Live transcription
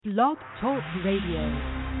Blog Talk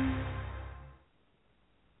Radio.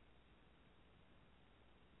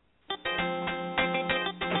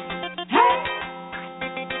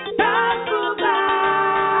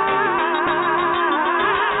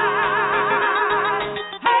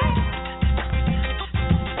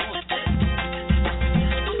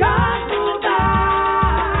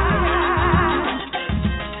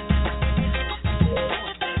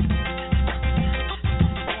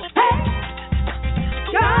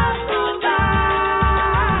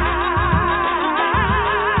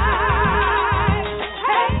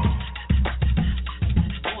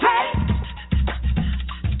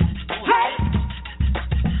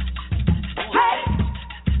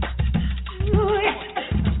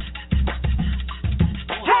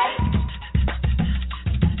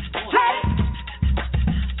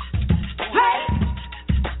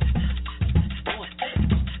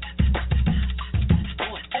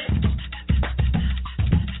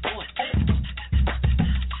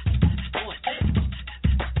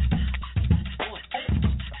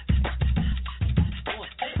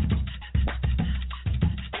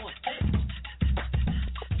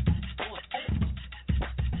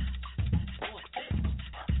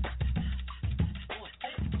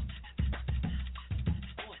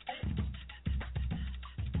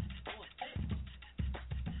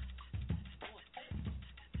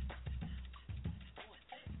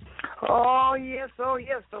 Oh, yes, oh,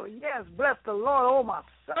 yes, oh, yes. Bless the Lord, oh, my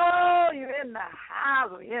soul. You're in the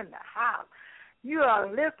house, you're in the house. You are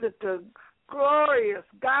listening to Glorious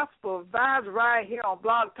Gospel Vibes right here on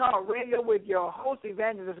Blog Talk Radio with your host,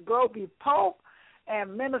 Evangelist Globee Pope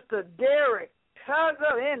and Minister Derek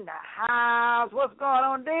Tuggle in the house. What's going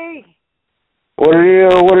on, D? What it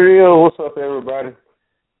is? What it is? What's up, everybody?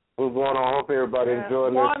 What's going on? Hope everybody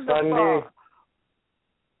enjoying this Sunday.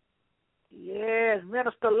 Yes,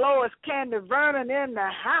 Minister Lois Candy Vernon in the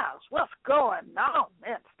house. What's going on,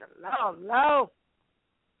 Minister Lois?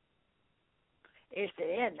 Is she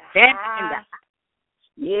in the house?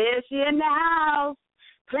 Yes, she in the house.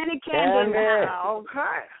 Plenty candy in the house.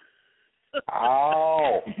 Okay.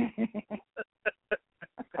 Oh.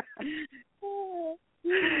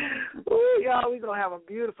 Ooh, y'all, we're going to have a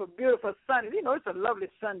beautiful, beautiful Sunday. You know, it's a lovely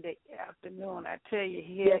Sunday afternoon, I tell you,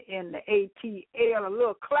 here in the ATL. A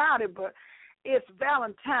little cloudy, but it's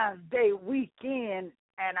Valentine's Day weekend,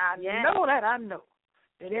 and I know that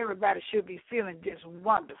everybody should be feeling just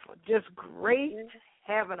wonderful, just great,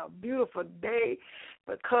 having a beautiful day,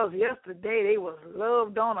 because yesterday they was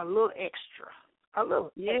loved on a little extra. A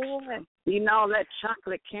little extra. You know, that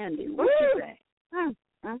chocolate candy. What you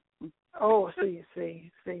think? Oh, see.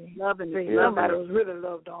 Loving it. Somebody was really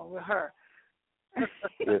loved on with her.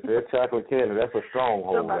 Yes, that chocolate candy, that's a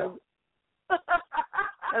stronghold.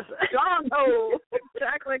 That's a stronghold.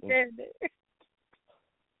 Chocolate candy.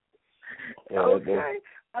 Yeah, okay.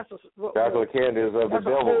 Chocolate candy is of the devil. That's a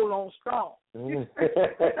hold on strong.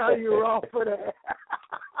 No, you're wrong for that.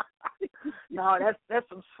 No, that's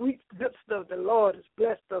some sweet, good stuff the Lord has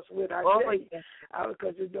blessed us with. I tell you,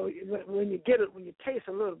 because you know when you get it, when you taste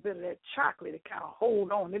a little bit of that chocolate, it kind of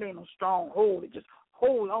hold on. It ain't no strong hold. It just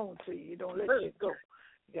hold on to you. You don't let it go.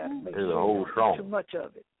 You got to make sure you don't eat too much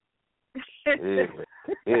of it.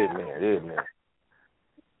 Amen.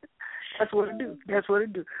 That's what it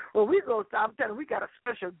do. Well, I'm telling you, we got a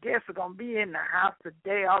special guest who's going to be in the house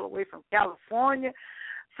today, all the way from California,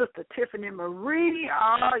 Sister Tiffany Marie.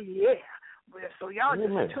 Oh, yeah. So y'all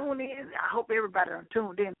just tune in. I hope everybody are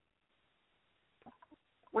tuned in.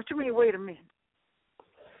 What you mean, wait a minute?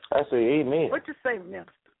 I say amen. What you say,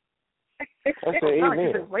 Minister? I say amen.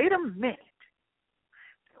 You say, wait a minute.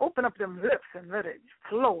 Open up them lips and let it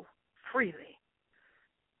flow freely.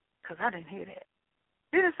 Because I didn't hear that.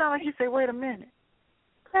 Didn't it sound like you say, wait a minute?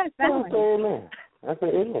 I say amen. That's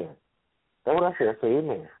what I say. I say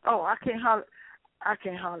amen. Oh, I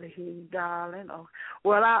can't hardly hear you, darling. Oh,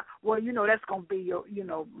 well, you know that's gonna be your,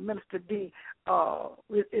 Minister D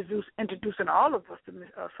is introducing all of us to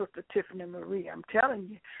Sister Tiffany Marie. I'm telling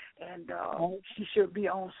you, and she should be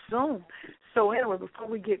on soon. So anyway, before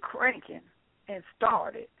we get cranking and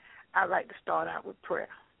started, I'd like to start out with prayer.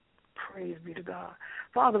 Praise be to God.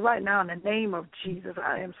 Father, right now in the name of Jesus,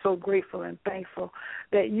 I am so grateful and thankful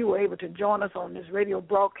that you were able to join us on this radio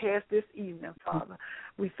broadcast this evening, Father.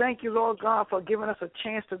 We thank you, Lord God, for giving us a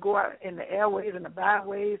chance to go out in the airways and the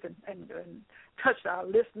byways and touch our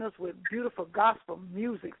listeners with beautiful gospel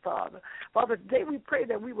music, Father. Father, today we pray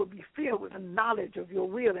that we will be filled with the knowledge of your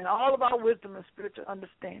will and all of our wisdom and spiritual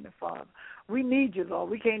understanding, Father. We need you, Lord.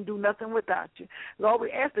 We can't do nothing without you. Lord,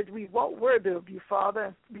 we ask that we walk worthy of you, Father,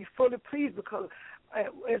 and be fully pleased because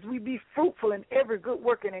as we be fruitful in every good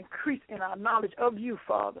work and increase in our knowledge of you,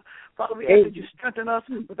 Father. Father, we ask that you strengthen us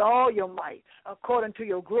with all your might according to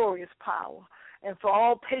your glorious power. And for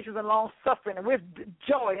all patience and long-suffering and with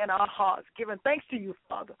joy in our hearts, giving thanks to you,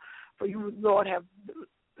 Father, for you, Lord, have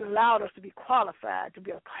allowed us to be qualified to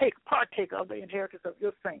be a partaker of the inheritance of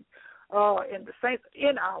your saints. And the saints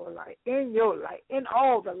in our light, in your light, in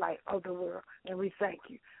all the light of the world. And we thank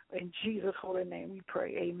you. In Jesus' holy name we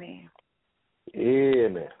pray. Amen.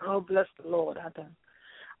 Amen. Oh, bless the Lord. I done.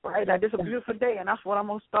 All right, now this is a beautiful day, and that's what I'm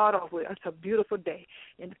going to start off with. It's a beautiful day.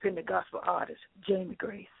 Independent gospel artist, Jamie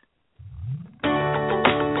Grace.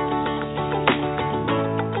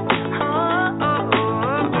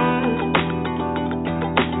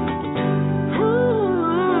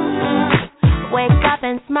 Wake up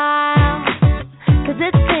and smile, 'cause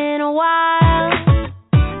it's been a while.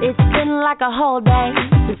 It's been like a whole day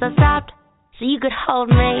since I stopped so you could hold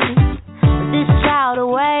me. With this child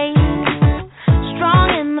away, strong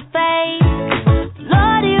in the faith.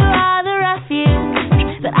 Lord, you are the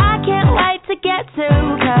refuge that I can't wait to get to,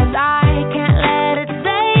 'cause I can't let it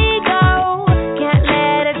say go, can't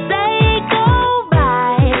let it say go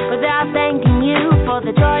by without thanking you for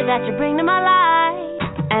the joy that you bring to my life.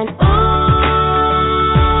 And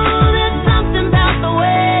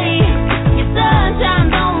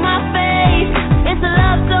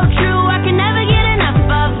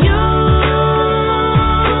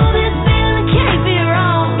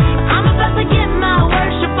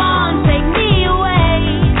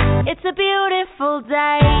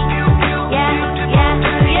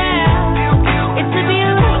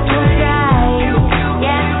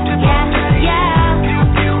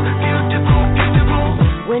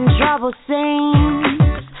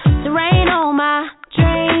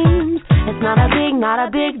not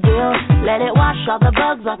a big deal. Let it wash all the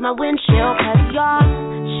bugs off my windshield, 'cause you're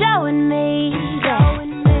showing me that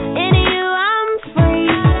in you I'm free,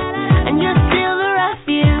 and you're still the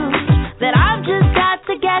refuge that I've just got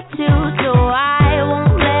to get to. So I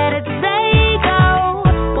won't let it say go,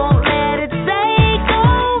 won't let it say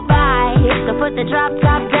go by. So put the drop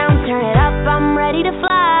top down, turn it up, I'm ready to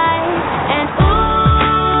fly. And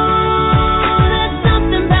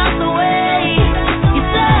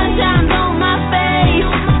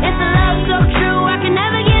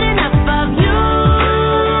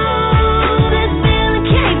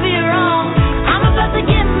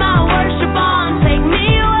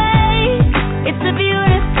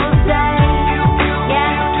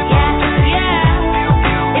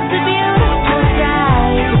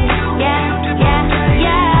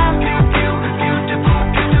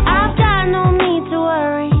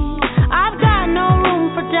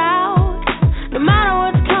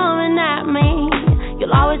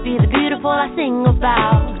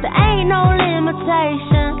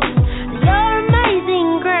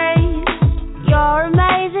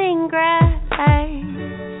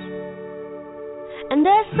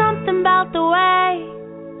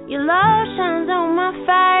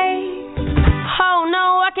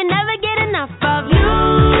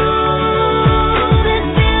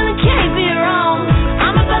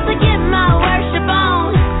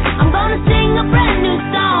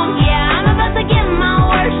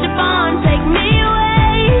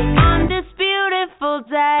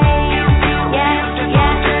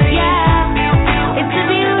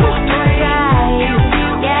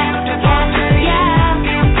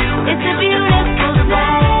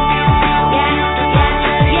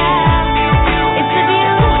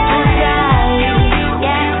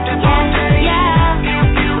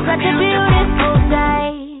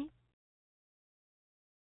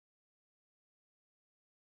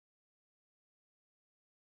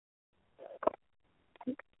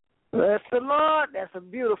bless the Lord. That's a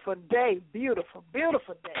beautiful day. Beautiful,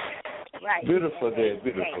 beautiful day. Right. Beautiful day.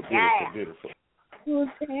 Beautiful, beautiful, beautiful.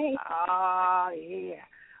 Okay. Oh, yeah.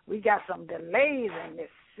 We got some delays in this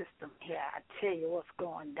system here. I tell you what's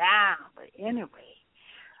going down. But anyway,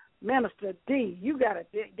 Minister D, you got a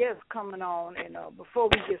guest coming on. And before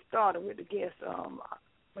we get started with the guest,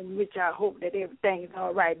 in which I hope that everything is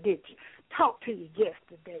all right, did you talk to your guest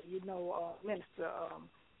today? You know, Minister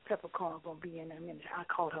Peppercorn going to be in a minute. I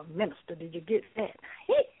called her Minister. Did you get that?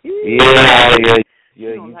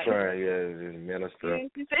 Yeah, you try, Minister. Yeah,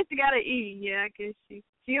 she said she got an E. Yeah, I guess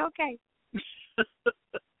she okay.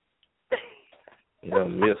 Yeah,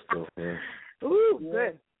 Mister. Yeah. Ooh,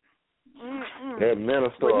 good. That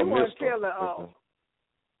Minister well, or you want Mister. to tell her,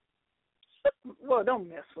 well, don't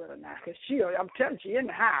mess with her now, because I'm telling you, she's in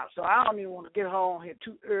the house, so I don't even want to get her on here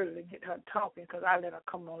too early to get her talking, because I let her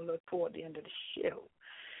come on a little toward the end of the show,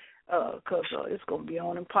 because it's going to be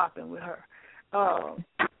on and popping with her.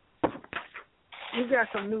 You got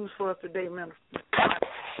some news for us today, Minister?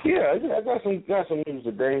 Yeah, I got some news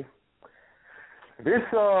today. This,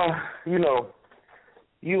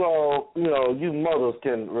 you mothers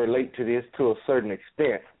can relate to this to a certain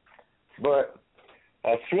extent, but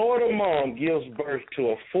a Florida mom gives birth to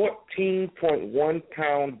a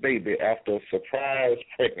 14.1-pound baby after a surprise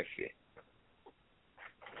pregnancy.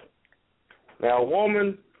 Now, a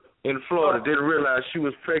woman in Florida didn't realize she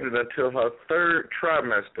was pregnant until her third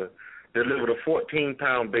trimester delivered a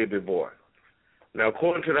 14-pound baby boy. Now,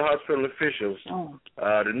 according to the hospital officials,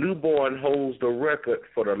 the newborn holds the record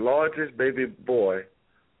for the largest baby boy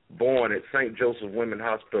born at St. Joseph Women's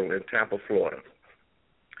Hospital in Tampa, Florida.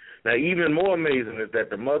 Now, even more amazing is that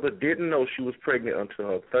the mother didn't know she was pregnant until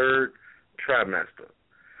her third trimester.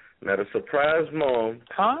 Now, the surprised mom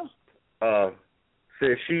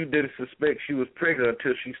said she didn't suspect she was pregnant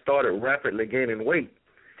until she started rapidly gaining weight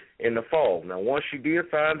in the fall. Now, once she did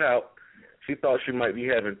find out, she thought she might be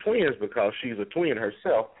having twins because she's a twin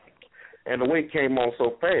herself, and the weight came on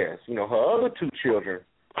so fast. You know, her other two children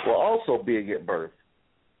were also big at birth,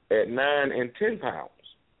 at 9 and 10 pounds.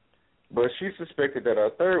 But she suspected that her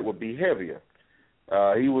third would be heavier.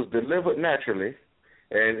 He was delivered naturally,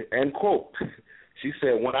 and quote, she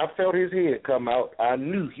said, when I felt his head come out, I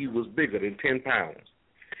knew he was bigger than 10 pounds.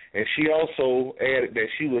 And she also added that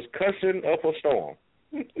she was cussing up a storm.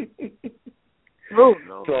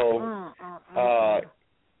 So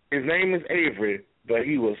his name is Avery, but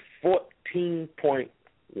he was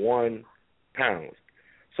 14.1 pounds.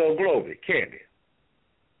 So, Glory, Candy,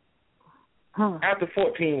 after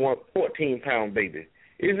 14-pound baby,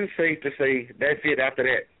 is it safe to say that's it after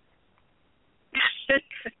that?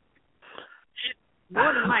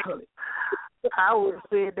 More than likely. I would have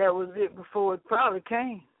said that was it before it probably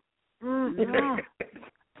came.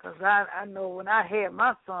 Because I know when I had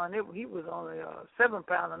my son, he was only 7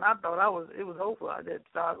 pounds, and I thought it was over. I just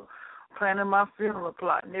started planning my funeral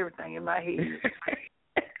plot and everything in my head.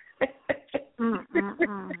 I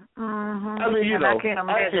mean, you know, I can't imagine.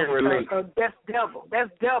 I can relate. That's double.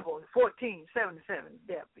 1477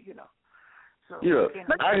 depth, you know. So yeah,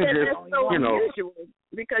 but I can just, so unusual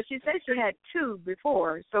because she said she had 2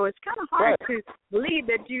 before, so it's kind of hard to believe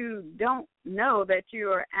that you don't know that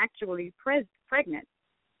you are actually pregnant.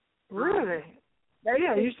 Really?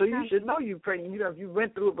 Yeah, you should know you're pregnant. You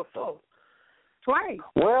went through it before. Twice.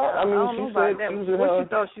 Well, I mean, she said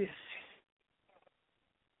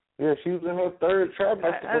she was in her third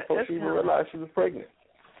trimester before she even realized she was pregnant.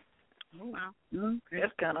 Oh, wow. Okay.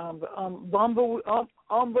 That's kind of unbelievable.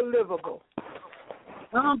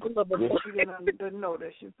 Unbelievable. She didn't know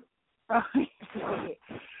that she.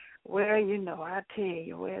 Well, you know, I tell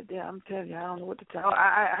you, I'm telling you, I don't know what to tell.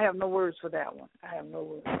 I have no words for that one. I have no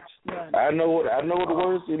words. None. I know what the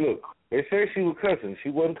words. Look, they said she was cussing. She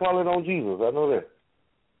wasn't calling on Jesus. I know that.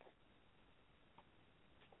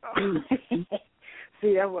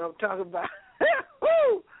 See, that's what I'm talking about.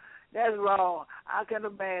 That's wrong. I can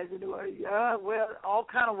imagine. Well, all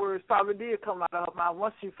kind of words probably did come out of her mouth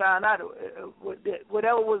once she found out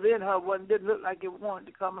whatever was in her didn't look like it wanted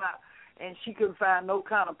to come out, and she couldn't find no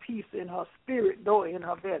kind of peace in her spirit nor in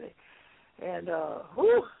her belly. And I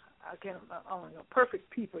can't. Perfect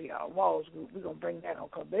people, y'all. Walls group. We're gonna bring that on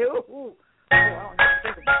because they. I don't even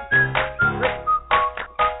think about it.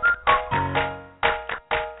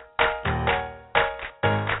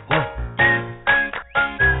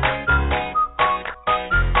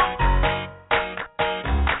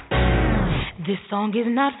 This song is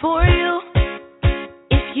not for you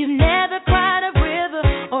if you've never cried a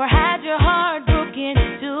river or had your heart broken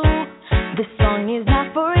in two. This song is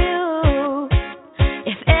not for you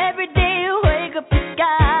if every day you wake up the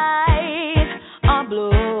skies are blue.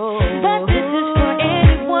 But this is for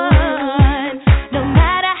anyone, no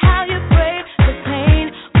matter how you brave, the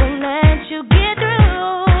pain won't let you get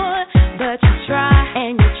through. But you try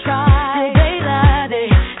and you try, they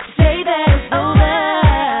say that it's over.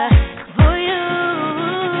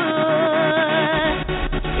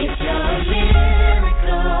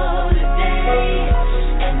 Miracle today,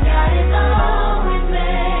 and God is always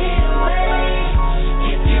made.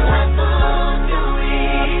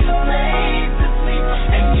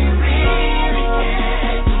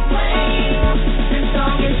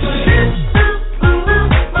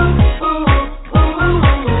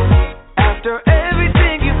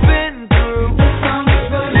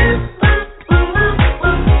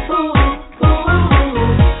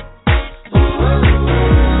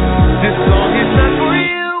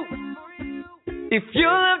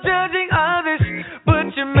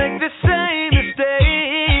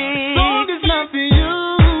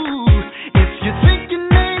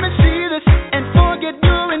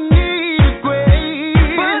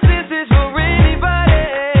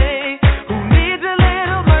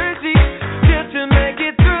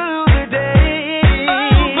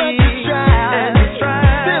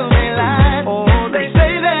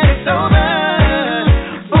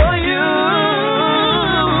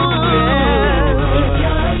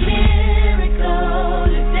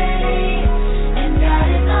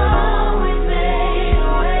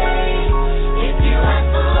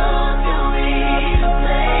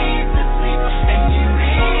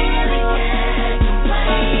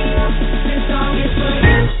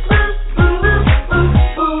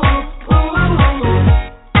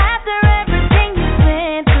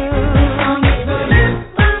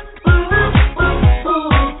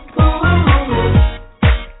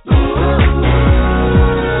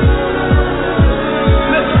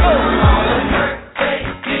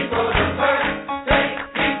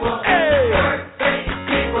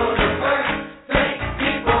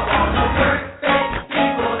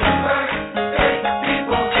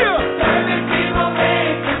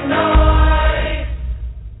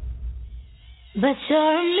 But you're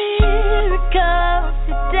a miracle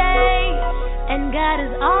today, and God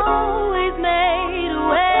has always made a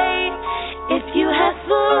way. If you have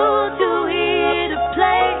food to eat, a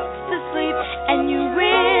place to sleep, and you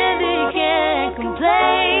really can't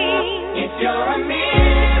complain. If you're a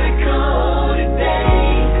miracle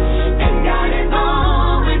today, and God has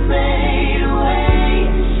always made a way.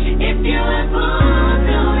 If you have food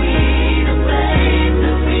to eat, a place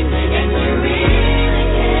to sleep, and you really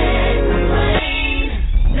can't complain.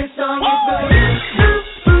 This song is for you.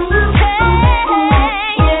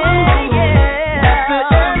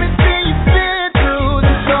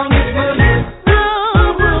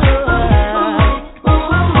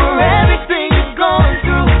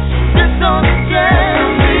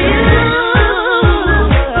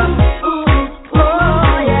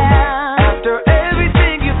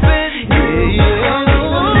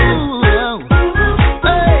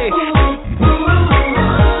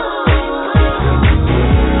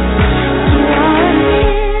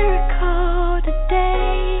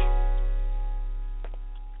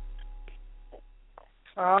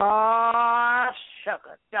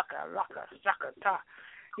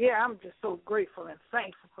 Yeah, I'm just so grateful and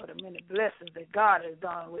thankful for the many blessings that God has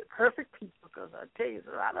done with perfect people, because I tell you,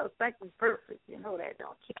 a lot of us think we're perfect. You know that,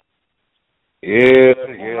 don't you? Yeah,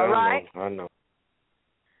 right? I know.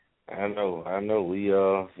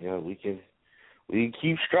 We can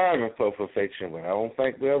keep striving for perfection, but I don't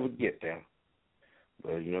think we'll ever get there.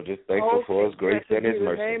 But, just thankful for His grace and His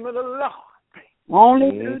mercy. In the name of the Lord. Only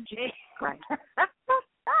through Jesus Christ.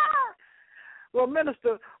 Well,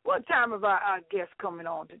 Minister, what time is our guest coming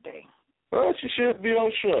on today? Well, she should be on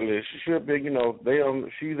shortly. She should be,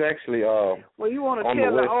 she's actually well, you want to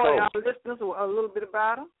tell our listeners a little bit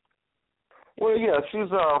about her? Well, yeah, she's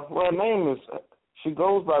her name is, she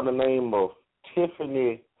goes by the name of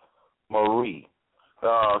Tiffany Marie.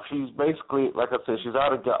 She's basically, like I said, she's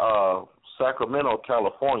out of Sacramento,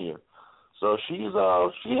 California. So she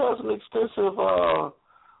has an extensive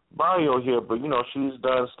bio here, but she's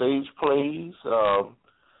done stage plays.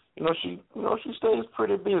 She stays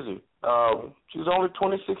pretty busy. She's only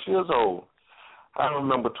 26 years old. I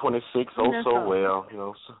remember 26 so well.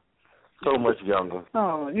 So much younger.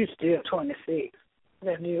 Oh, you still 26.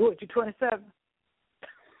 That's new. What, you 27?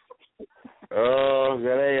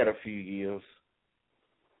 Gotta add a few years.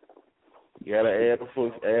 Gotta add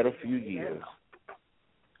a few years.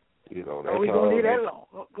 That's we don't need that long.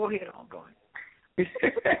 Go ahead.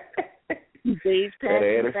 Please pass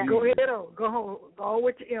it back. Go ahead on. Go on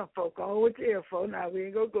with your info. Now, we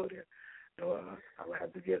ain't going to go there. So, I will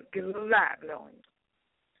have to get a little lively on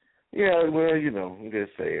you. Yeah, well, I'm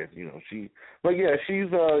just saying,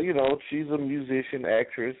 she's a musician,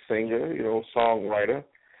 actress, singer, songwriter.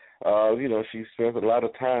 She spends a lot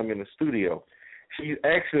of time in the studio. She's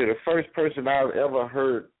actually the first person I've ever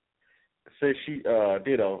heard say she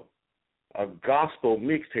did a gospel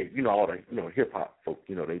mixtape. All the hip hop folk,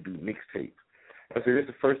 they do mixtapes. I said, this is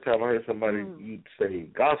the first time I heard somebody you'd say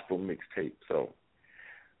gospel mixtape. So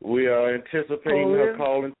we are anticipating her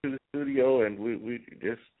calling to the studio, and we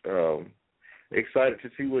just excited to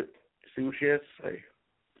see what she has to say.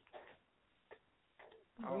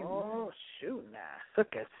 Oh, shoot now.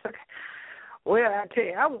 Suck it. Well, I tell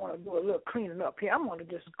you, I want to do a little cleaning up here. I want to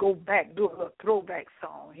just go back, do a little throwback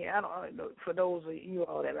song here. I don't know, for those of you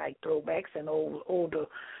all that like throwbacks and older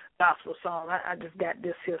gospel songs, I just got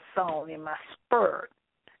this here song in my spirit.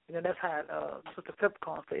 That's how Sister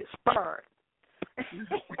Peppercorn says, spirit.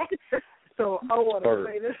 So I want to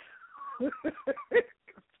play this.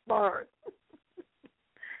 Spirit.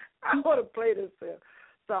 I want to play this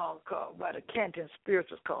song called by the Canton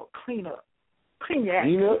Spirituals called Clean Up. Clean your act.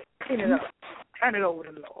 Clean it up. Turn it over to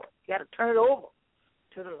the Lord. You got to turn it over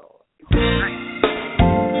to the Lord.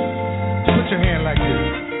 Put your hand like this.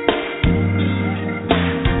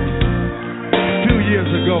 A few years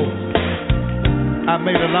ago, I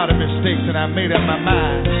made a lot of mistakes, and I made up my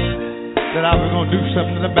mind that I was going to do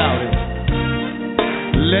something about it.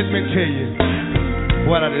 Let me tell you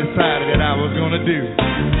what I decided that I was going to do.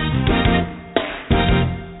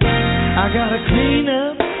 I got to clean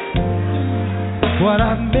up what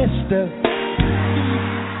I messed up.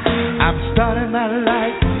 I'm starting my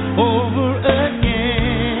life over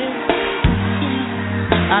again.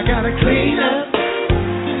 I gotta clean up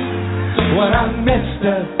what I messed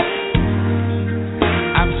up.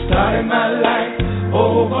 I'm starting my life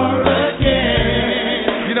over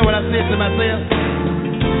again. You know what I said to myself?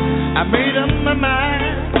 I made up my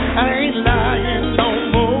mind, I ain't lying no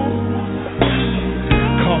more.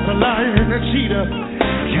 'Cause a liar and a cheater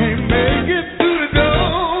can't make it through the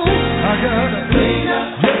door. I gotta clean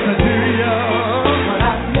up, yes I do, y'all. What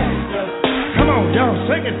I messed up. Come on.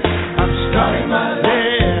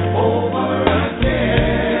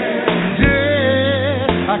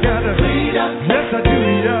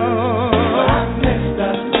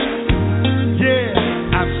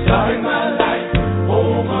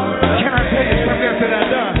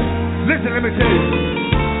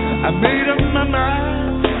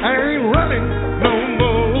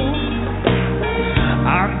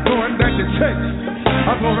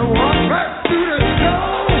 I'm gonna walk right through the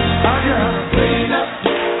snow. I gotta clean up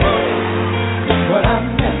what I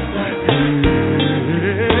messed up.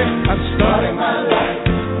 I'm starting my life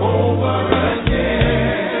over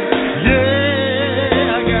again.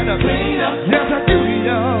 Yeah, I gotta clean up. Yes, I do,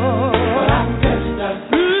 y'all. What I messed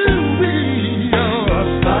up. Ooh, y'all.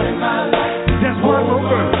 I'm starting my life. Just one more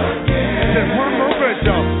verse. Just one more verse,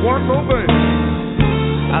 y'all. One more verse.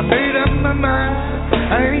 I made up my mind.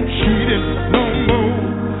 I ain't cheating no more.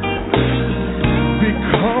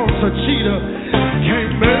 Because a cheater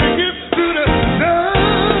can't make it through the snow.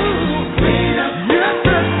 Yes,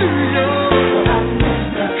 I do, y'all.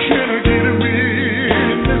 Can I get a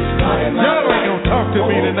witness? Y'all ain't gonna talk to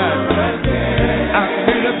me tonight. I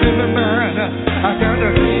made up in my mind. I gotta.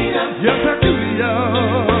 Yes, I do,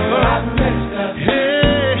 y'all.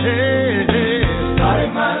 Hey, hey, hey.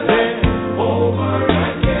 Starting my life over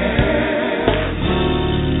again.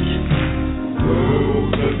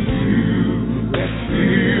 Those of you that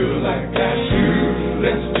feel like I should,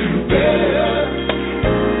 let's do better.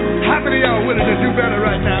 How many of y'all willing to do better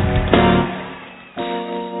right now?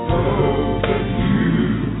 Those of you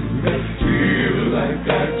that feel like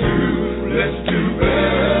I do, let's do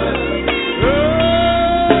better.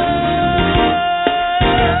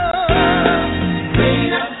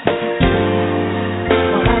 Clean up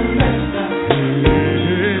what I messed up.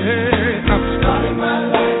 I'm starting my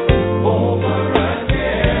life over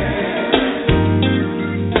again.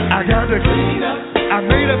 I got to clean up. I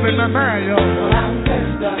made up in my mind, y'all.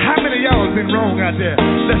 How many of y'all have been wrong out there?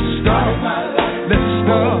 Let's start. Let's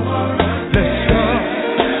start. Let's start.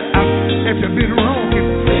 If you've been wrong,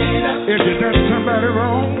 if you done somebody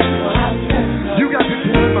wrong, you got to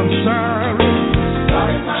tell them I'm sorry.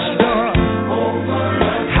 Start.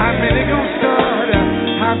 How many gonna start?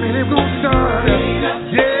 How many gonna start?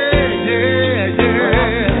 Yeah, yeah,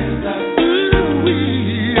 yeah.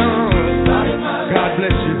 Ooh-wee, oh. God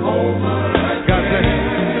bless you. God bless you.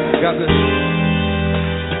 God bless you.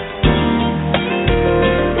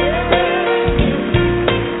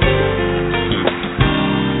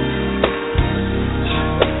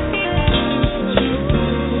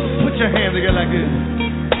 Put your hands together like this.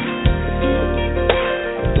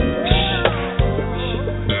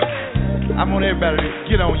 I want everybody to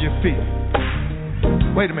get on your feet.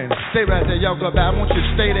 Wait a minute. Stay right there. Y'all go back. I want you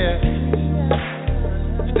to stay there.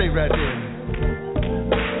 Stay right there.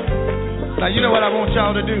 Now, you know what I want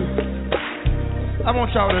y'all to do? I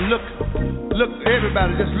want y'all to look,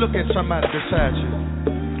 everybody just look at somebody beside you.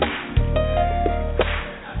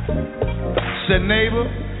 Say, neighbor,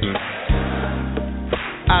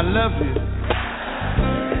 I love you.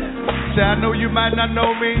 Say, I know you might not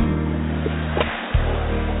know me,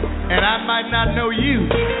 and I might not know you,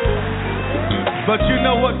 but you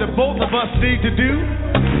know what the both of us need to do?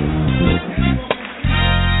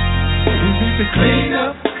 We need to clean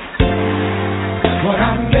up what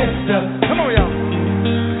I messed up. Come on, y'all.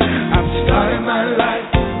 I'm starting my life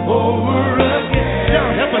over again.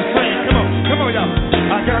 Y'all help us sing. Come on, y'all.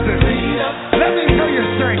 I got to clean up. Let me hear you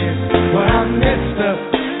singing what I messed up.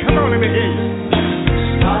 Come on, let me hear you.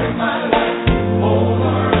 Starting my life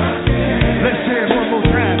over again. Let's say it one more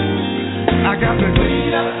time. I got to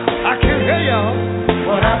clean up. I can't hear y'all.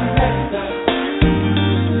 What I messed up.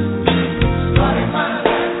 Starting my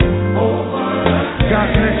life over again. God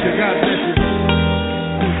bless you. God bless you.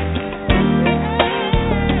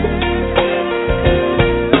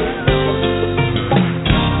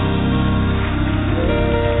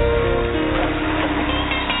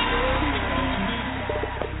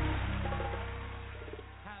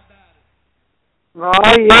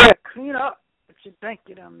 Oh, yeah, clean up. But you think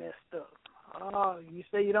you done messed up. Oh, you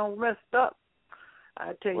say you don't messed up.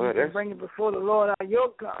 I tell you, you can bring it before the Lord, your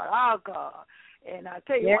God, our God. And I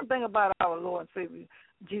tell you one thing about our Lord and Savior,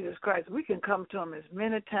 Jesus Christ, we can come to him as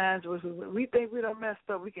many times as we think we done messed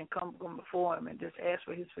up. We can come before him and just ask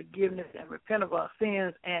for his forgiveness and repent of our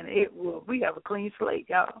sins, and we have a clean slate,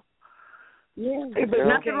 y'all. Yeah. Hey, but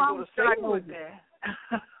nothing wrong with starting with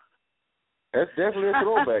that. That's definitely a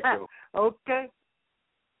throwback, though. Okay.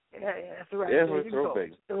 Yeah, that's right. Definitely a throwback.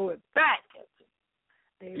 Throw it back at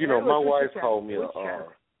you. You know, my wife called me I've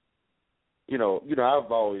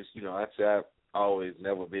always, I've always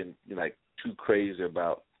never been, like, too crazy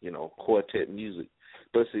about, quartet music.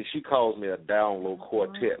 But see, she calls me a down low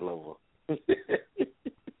quartet lover.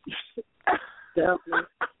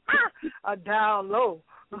 A down low.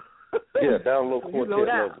 Yeah, down low quartet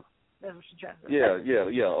lover. That's what she's trying to say.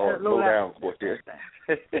 Yeah, or low down quartet.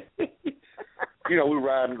 We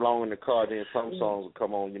riding along in the car, then some songs will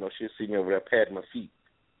come on, she'll see me over there patting my feet.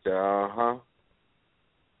 Say, uh-huh.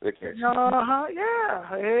 Look at you. Uh-huh, yeah.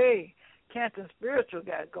 Hey, Canton Spiritual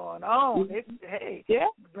got going on. Hey,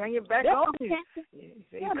 bring it back on you.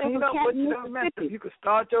 Clean up what you done messed up. You can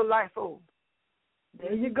start your life over.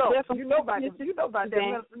 There you go. You know about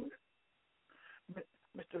that.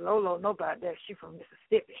 Mr. Lolo know about that. She from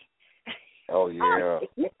Mississippi. Oh yeah.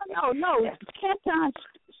 No.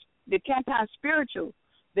 The Canton Spiritual.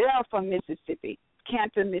 They are from Mississippi,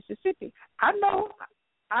 Canton, Mississippi. I know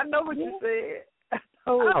what you said.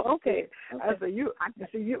 Oh, okay. I said you've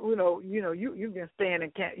been staying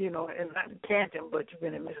in Canton, but you've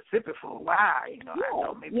been in Mississippi for a while. I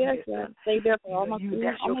know maybe stayed there for almost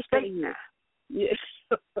your state now. Yes.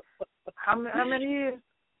 How many years?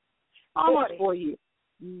 Almost 4 years.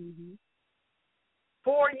 Mm-hmm.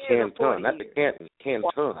 4 years. Canton, not the Canton.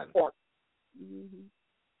 Canton. Mm-hmm.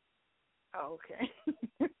 Okay.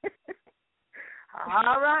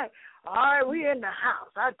 All right, we in the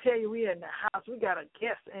house. I tell you, we in the house. We got a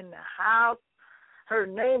guest in the house. Her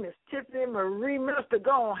name is Tiffany Marie. Minister,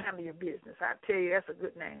 go on, handle your business. I tell you, that's a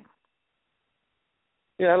good name.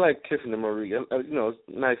 Yeah, I like Tiffany Marie. It's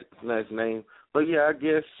nice name. But yeah, I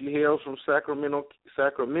guess she hails from Sacramento,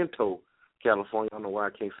 California. I don't know why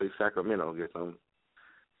I can't say Sacramento. I guess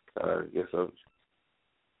I'm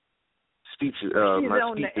speech. She's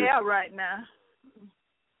on the air right now.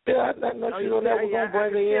 Yeah, I know she's on that. We're going to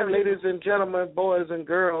bring her in. Ladies and gentlemen, boys and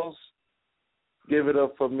girls, give it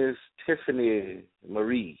up for Miss Tiffany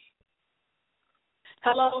Marie.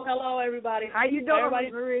 Hello, everybody. How you doing,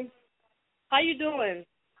 Miss Marie? How you doing?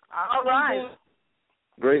 All right.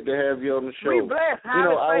 Great to have you on the show. We blessed.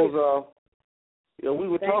 We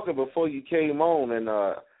were talking before you came on, and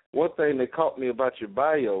one thing that caught me about your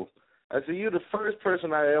bio, I said you're the first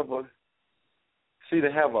person I ever see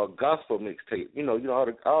to have a gospel mixtape.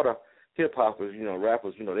 All the hip hoppers,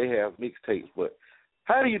 rappers, they have mixtapes, but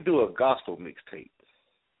how do you do a gospel mixtape?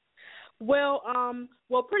 Well,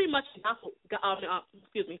 pretty much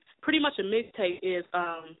pretty much a mixtape is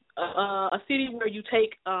a CD where you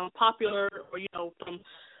take popular or from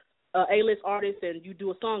A-list artists and you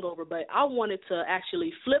do a song over. But I wanted to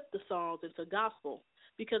actually flip the songs into gospel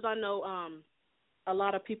because I know a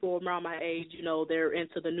lot of people around my age, they're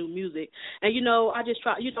into the new music. And, I just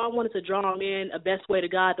try, I wanted to draw them in a best way to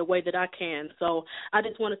God the way that I can. So I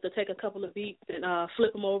just wanted to take a couple of beats and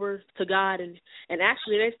flip them over to God. And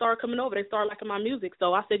actually they started coming over. They started liking my music.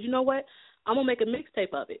 So I said, you know what? I'm going to make a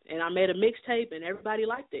mixtape of it. And I made a mixtape and everybody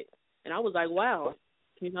liked it. And I was like, wow,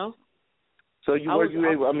 So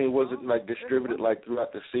was it like distributed like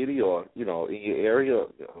throughout the city or, in your area?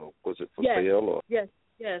 Or was it for sale? Or?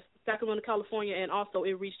 Yes, Sacramento, California, and also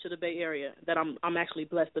it reached to the Bay Area that I'm actually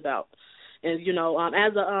blessed about. And,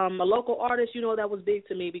 as a local artist, that was big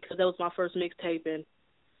to me because that was my first mixtape, and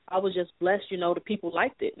I was just blessed, the people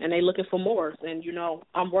liked it, and they looking for more. And,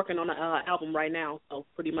 I'm working on an album right now, so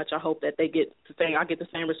pretty much I hope that I get the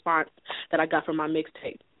same response that I got from my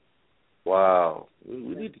mixtape. Wow. We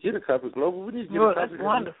need to get a copy, Global. We need to get a copy of the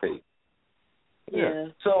mixtape.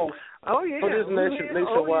 Yeah. So,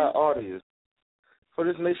 for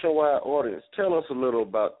this nationwide audience, tell us a little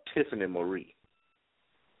about Tiffany Marie.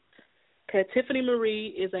 Okay, Tiffany Marie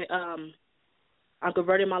is I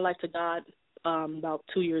converted my life to God about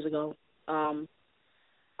 2 years ago.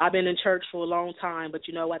 I've been in church for a long time, but,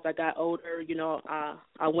 as I got older,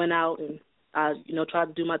 I went out and I, tried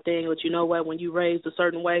to do my thing. But when you raised a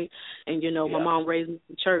certain way and, my mom raised me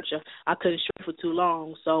in church, I couldn't stray for too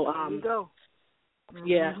long. So, there you go.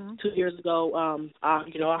 Yeah, 2 years ago, I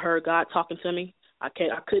heard God talking to me. I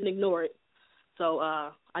couldn't ignore it. So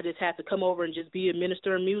I just had to come over and just be a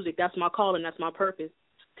minister in music. That's my calling. That's my purpose.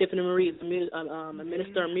 Tiffany Marie is a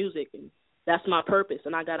minister in music, and that's my purpose.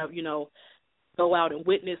 And I got to, go out and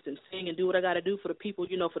witness and sing and do what I got to do for the people,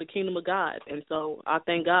 for the kingdom of God. And so I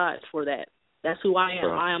thank God for that. That's who I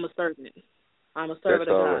am. I am a servant. I'm a servant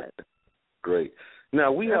of God. Right. Great.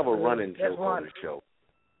 Now, we have a running joke on the show.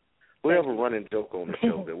 We have a running joke on the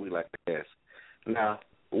show that we like to ask. Now,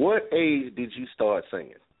 what age did you start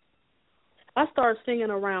singing? I started singing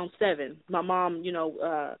around 7. My mom,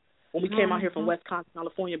 when we came out here from Wisconsin,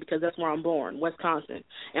 California, because that's where I'm born, Wisconsin,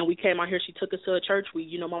 and we came out here, she took us to a church.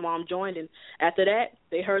 My mom joined, and after that,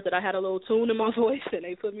 they heard that I had a little tune in my voice, and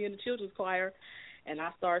they put me in the children's choir, and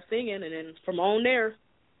I started singing, and then from on there,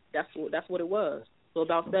 that's what it was. So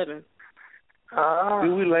about 7.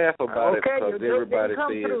 Do we laugh about it because everybody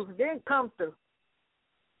says didn't come through.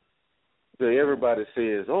 So everybody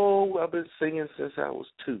says, "Oh, I've been singing since I was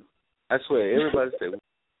 2." I swear, everybody says,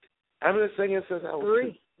 "I've been singing since I was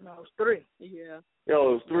 3. 2." No, it was 3. Yeah.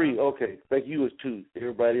 Oh, it was 3. Okay, like you was 2.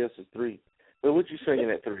 Everybody else is 3. But what you singing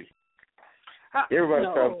at 3?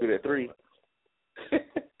 Everybody's trying to do that 3.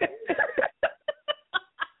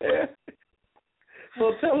 Yeah.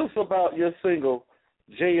 So tell us about your single,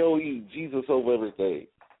 J-O-E, Jesus Over Everything.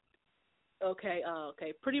 Okay,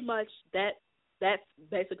 pretty much that's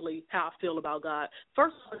basically how I feel about God.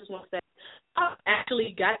 First, I just want to say, I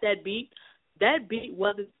actually got that beat. That beat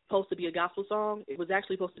wasn't supposed to be a gospel song. It was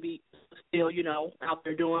actually supposed to be still, out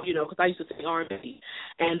there doing, because I used to sing R&B.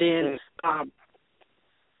 And then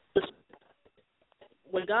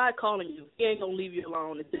when God calling you, he ain't going to leave you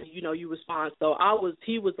alone until, you respond. So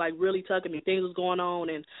he was like really tugging me. Things was going on,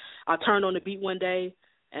 and I turned on the beat one day,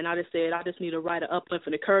 and I just said, I just need to write an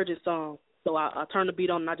uplifting, encouraging song. So I turned the beat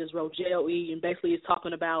on, and I just wrote J-O-E, and basically it's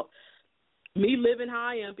talking about me living how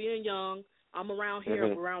I am, being young. I'm around here,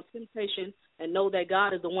 I'm around temptation, and know that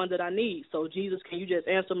God is the one that I need. So Jesus, can you just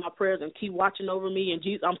answer my prayers and keep watching over me? And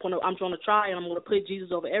Jesus, I'm going to try, and I'm going to put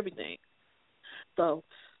Jesus over everything. So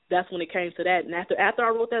that's when it came to that. And after I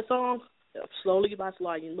wrote that song, slowly by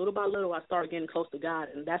little, I started getting close to God,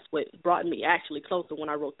 and that's what brought me actually closer when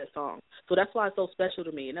I wrote that song. So that's why it's so special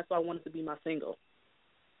to me, and that's why I wanted to be my single.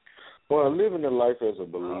 Well, living the life as a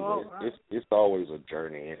believer, it's always a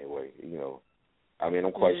journey anyway. I mean,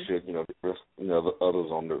 I'm quite sure the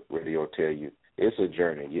others on the radio tell you it's a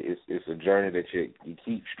journey. It's a journey that you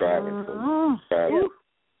keep striving for.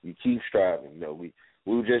 You keep striving. We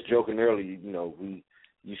were just joking earlier.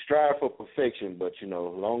 You strive for perfection, but as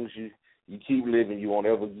long as you keep living, you won't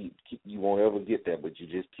ever get that. But you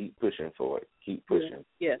just keep pushing for it. Keep pushing.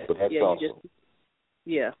 Yeah. So that's awesome.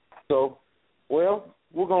 So, well,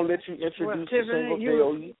 we're gonna let you introduce the single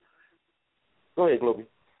J-O-E. Go ahead, Globee.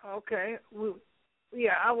 Okay.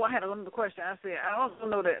 I had another question. I said I also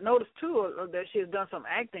noticed too that she has done some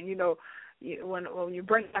acting. When you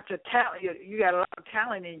bring out your talent, you got a lot of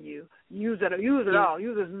talent in you. Use it all.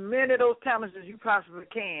 Use as many of those talents as you possibly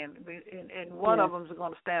can, and one of them is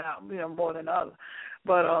going to stand out, more than the other.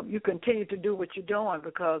 But you continue to do what you're doing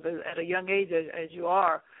because at a young age, as you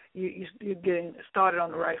are, you're getting started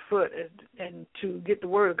on the right foot, and to get the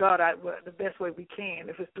word of God out the best way we can.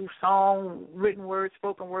 If it's through song, written word,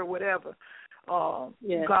 spoken word, whatever.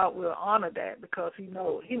 God will honor that because he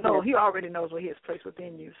already knows what he has placed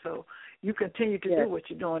within you. So you continue to do what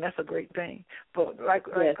you're doing. That's a great thing. But like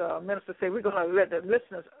Minister said, we're going to let the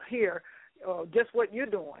listeners hear just what you're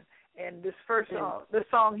doing. And this this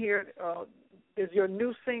song here is your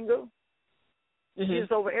new single,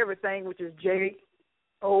 Jesus Over Everything, which is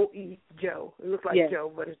J-O-E, Joe. It looks like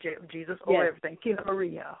Joe, but it's Jesus Over Everything. Kina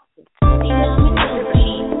Marie, y'all.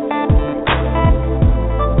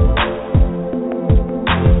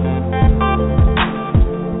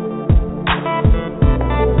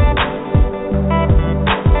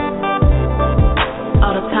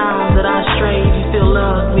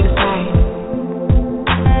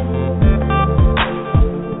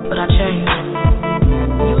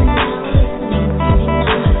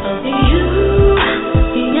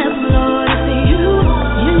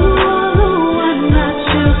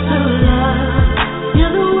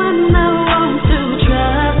 You're the one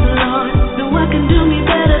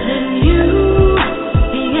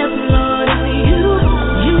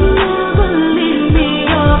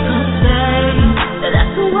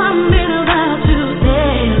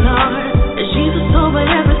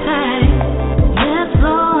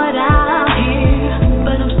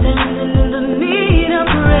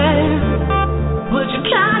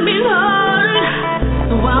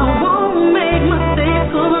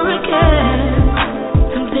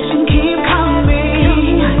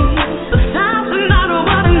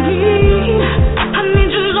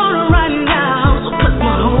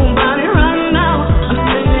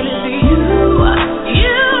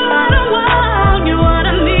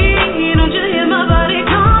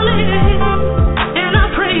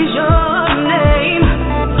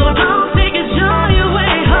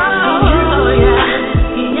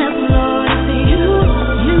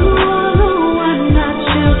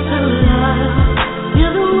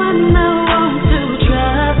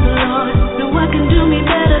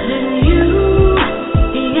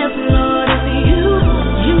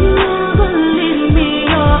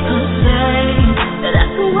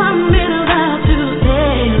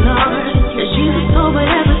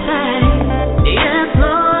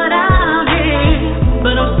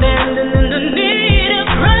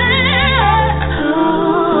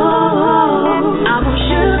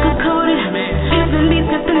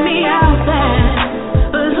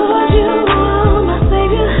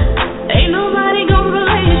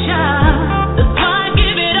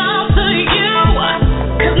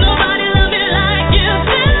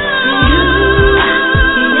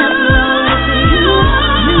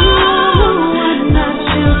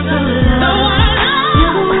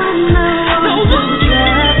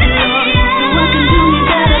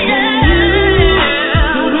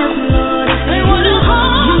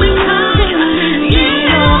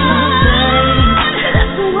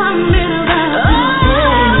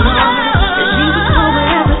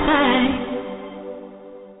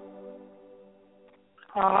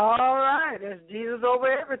Jesus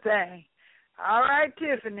over everything. All right,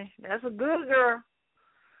 Tiffany. That's a good girl.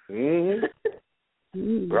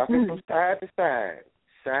 Mm-hmm. Rocking from side to side.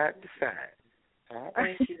 Side to side.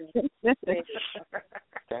 Thank you.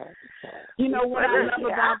 Side. You know what I love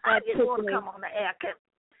about that, I just want to come on the air. Can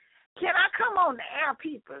I come on the air,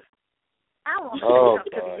 people? I want to say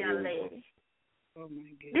something to the young lady. Oh,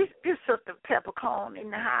 my goodness. This Sister Peppercorn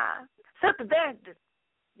in the house. Sister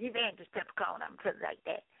Evangelist Peppercorn, I'm put it like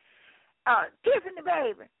that. Tiffany,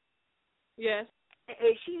 baby. Yes.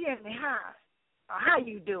 Is she in the house? How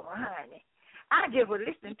you doing, honey? I just was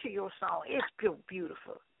listening to your song. It's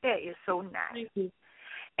beautiful. That is so nice. Thank you.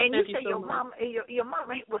 And Thank you say you so your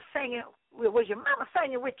mama was singing. Was your mama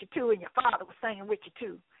singing with you too, and your father was singing with you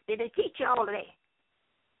too? Did they teach you all of that?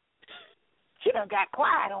 She done got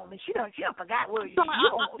quiet on me. She done forgot where you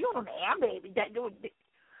on the air, baby.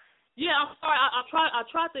 Yeah, I'm sorry. I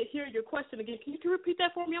tried to hear your question again. Can you repeat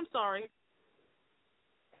that for me? I'm sorry.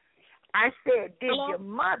 I said, did Hello? your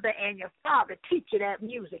mother and your father teach you that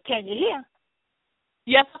music? Can you hear?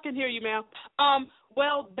 Yes, I can hear you, ma'am.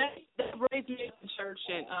 Well, they raised me up in church,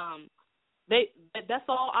 and that's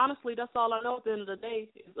all. Honestly, that's all I know at the end of the day.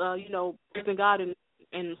 Is, praising God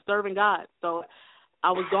and serving God. So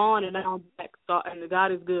I was gone, and now I'm back. So, and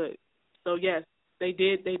God is good. So yes, they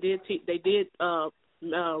did raise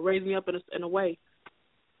me up in a way.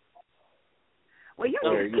 Well, you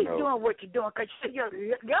need to keep doing what you're doing because you're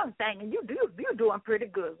a young thing, and you're doing pretty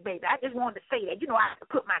good, baby. I just wanted to say that. I have to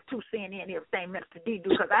put my 2 cents in everything Minister D do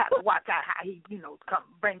because I have to watch out how he, come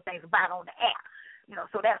bring things about on the air.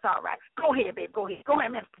 So that's all right. Go ahead, baby. Go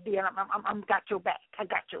ahead, Minister D. I'm got your back. I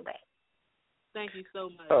got your back. Thank you so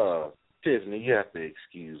much. Tiffany, you have to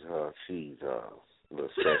excuse her. She's a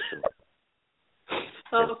little special.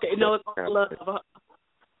 Okay, no, it's all love.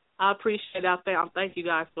 I appreciate that. Thank you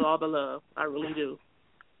guys for all the love. I really do.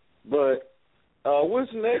 But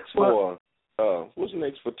what's next for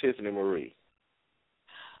Tiffany Marie?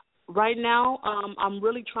 Right now, I'm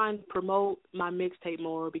really trying to promote my mixtape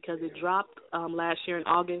more because it dropped last year in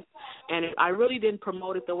August, and I really didn't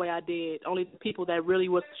promote it the way I did. Only the people that really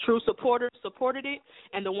was true supporters supported it,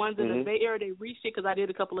 and the ones in the Bay Area, they reached it because I did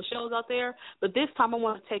a couple of shows out there. But this time I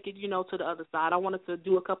want to take it, to the other side. I wanted to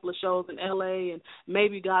do a couple of shows in L.A., and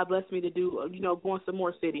maybe God blessed me to do, go in some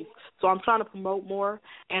more cities. So I'm trying to promote more,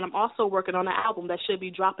 and I'm also working on an album that should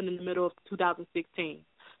be dropping in the middle of 2016.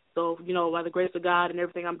 So, by the grace of God and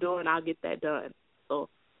everything I'm doing, I'll get that done. So,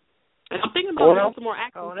 and I'm thinking about doing some more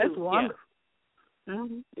acting. Oh, that's wonderful. Yeah.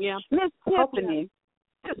 Mm-hmm. Yeah. Miss Tiffany,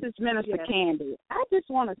 this is Minister Candy. I just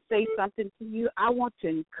want to say something to you. I want to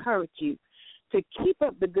encourage you to keep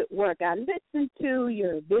up the good work. I listened to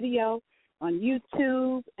your video on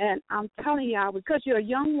YouTube, and I'm telling y'all, because you're a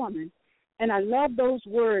young woman, and I love those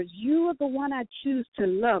words, you are the one I choose to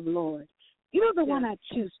love, Lord. You're the one I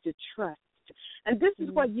choose to trust. And this is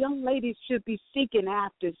what young ladies should be seeking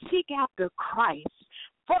after. Seek after Christ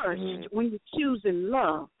first when you choose in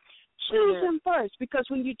love. Choose him first, because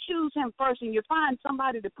when you choose him first and you find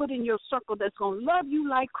somebody to put in your circle that's going to love you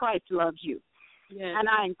like Christ loves you. Yes. And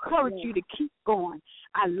I encourage you to keep going.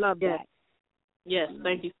 I love that. Yes,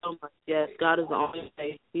 thank you so much. Yes, God is the only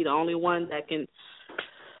way. He's the only one that can.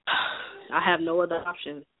 I have no other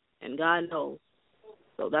option, and God knows.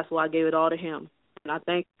 So that's why I gave it all to him. And I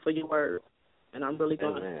thank you for your word. And I'm really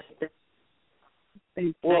going to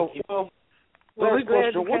thank you. Well, we're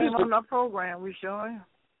glad you came on our program. We sure.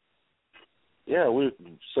 Yeah,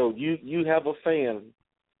 so you have a fan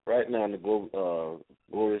right now in the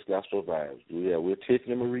Glorious Gospel Vibes. Yeah, we're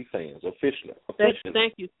Tiffany Marie fans, officially.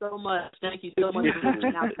 Thank you so much. Thank you so much for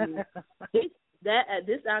reaching out to me.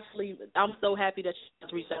 This actually, I'm so happy that you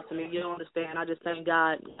just reached out to me. You don't understand. I just thank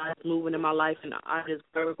God God's moving in my life, and I'm just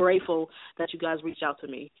very grateful that you guys reached out to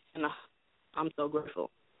me. And I'm so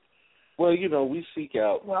grateful. Well, we seek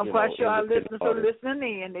out. Well, I'm quite sure our listeners are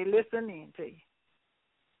listening in. They listen in to you.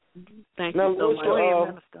 Thank you so much. Go ahead,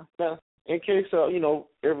 Minister. Now, in case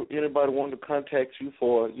anybody wanted to contact you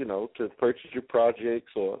for to purchase your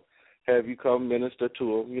projects or have you come minister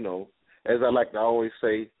to them, as I like to always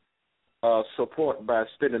say, support by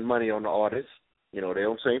spending money on the artists. They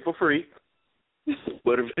don't sing for free,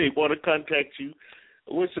 but if they want to contact you,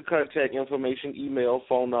 what's the contact information, email,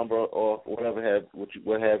 phone number, or whatever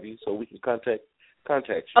what have you, so we can contact you.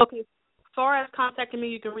 Okay. As far as contacting me,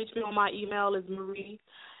 you can reach me on my email is Marie,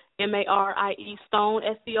 Marie Stone,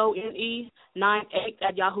 STONE 98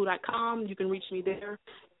 @yahoo.com. You can reach me there.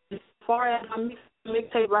 As far as my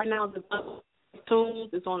mixtape right now is on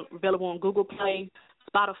iTunes. It's available on Google Play,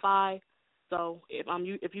 Spotify. So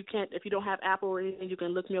if you don't have Apple or anything, you can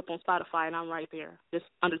look me up on Spotify, and I'm right there, just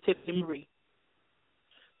under Tiffany Marie.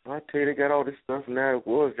 I tell you, they got all this stuff now. It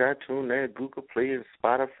was iTunes, now Google Play and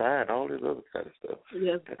Spotify and all this other kind of stuff.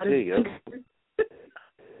 Yes, I tell you,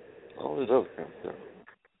 all this other kind of stuff.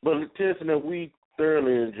 But Tiffany, we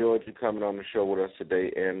thoroughly enjoyed you coming on the show with us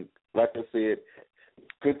today. And like I said,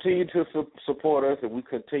 continue to support us, and we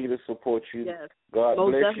continue to support you. Yes. God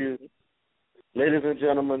Most bless definitely. you. Ladies and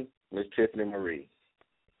gentlemen, Miss Tiffany Marie.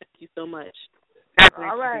 Thank you so much.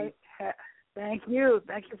 All right. Thank you.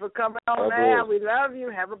 Thank you for coming on God now. bless. We love you.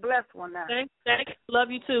 Have a blessed one now. Thanks.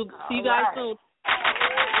 Love you too. See you All guys right. soon.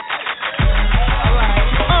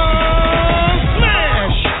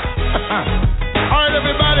 Smash! All right,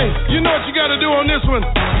 everybody, you know what you got to do on this one.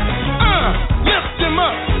 Lift him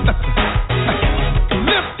up.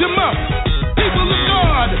 Lift him up. People of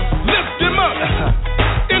God, lift him up.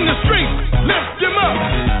 In the street, lift him up.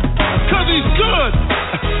 'Cause he's good.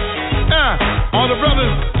 All the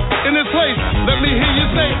brothers in this place, let me hear you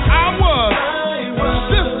say, I was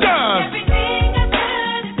sisters.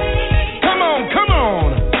 Come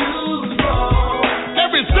on.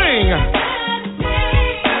 Everything.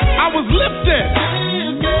 I was lifted.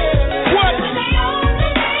 What?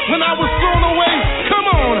 When I was thrown away. Come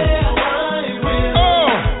on. Oh.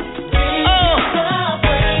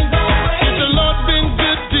 If the Lord's been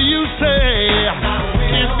good to you, say.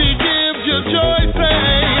 If he gives you joy,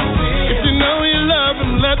 say. If you know you love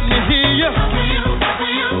him, let me hear you.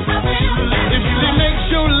 If he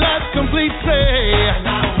makes your life complete, say.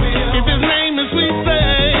 If his name is sweet,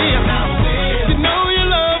 say. If you know you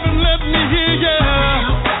love him, let me hear you.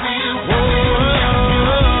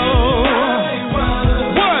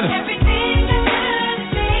 What?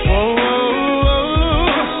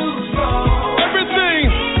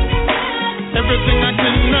 Everything I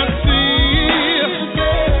could not see.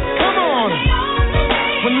 Come on.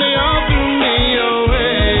 When they all threw me away.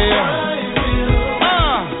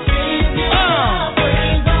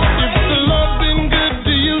 If the Lord's been good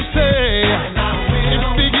to you, say. If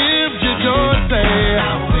he gives you joy, say.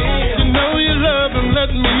 You know you love him, let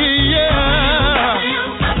me hear ya.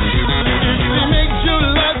 If he makes your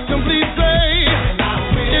life complete, say.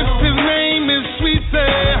 If his name is sweet,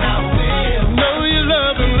 say. You know you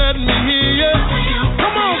love him, let me hear ya.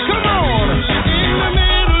 Come on. In the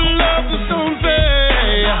middle of the storm, say.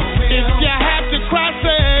 If you have to cry,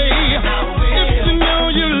 say. If you know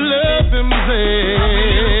you love him, say.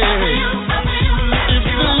 If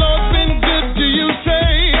the Lord's been good to you,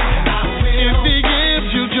 say. If he gives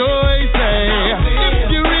you joy, say.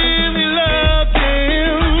 If you really love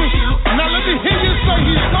him. Now let me hear you say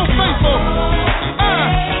he's so faithful.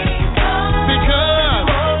 Because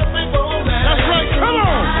that's right, come on.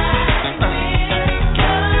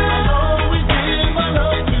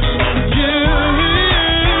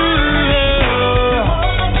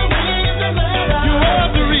 You are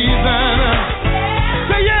the reason.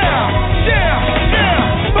 Say yeah.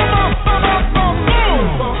 Boom.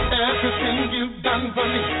 Everything you've done for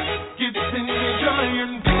me gives me joy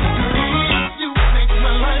and victory. You make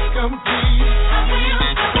my life complete.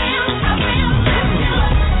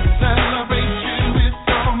 Celebrate you with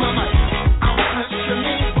all my might. I'll bless your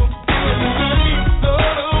name for being good,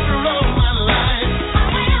 Lord, over all my life.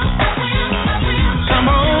 Come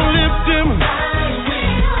on, lift him.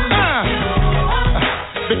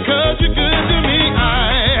 Because you're good to me,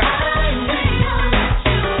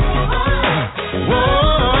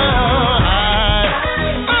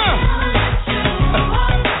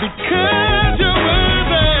 because you're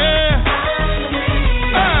worthy.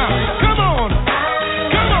 Come on.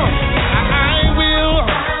 I will.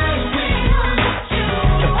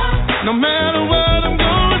 No matter what I'm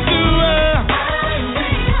going through.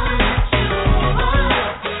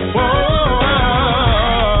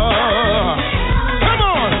 Come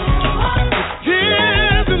on.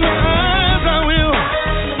 Tears in my eyes, I will.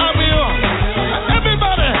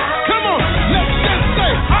 Everybody, come on. Let's just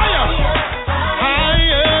say higher.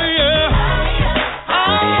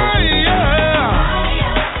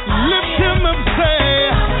 Lift him up, say.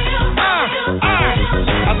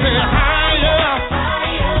 I say higher.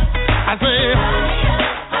 I say,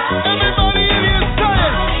 everybody in here say.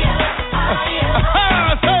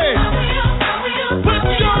 Say, put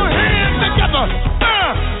your hands together.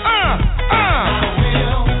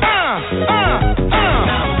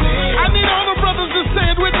 I need all the brothers to say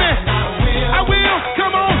it with me. I will,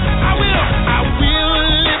 come on, I will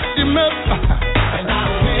lift him up.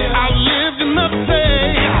 I'll lift him up,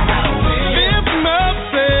 say. Lift him up,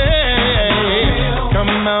 say.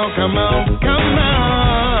 Come on.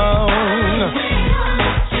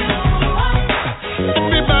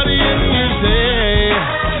 Everybody in here say.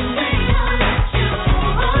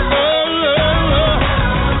 Oh,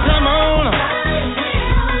 come on.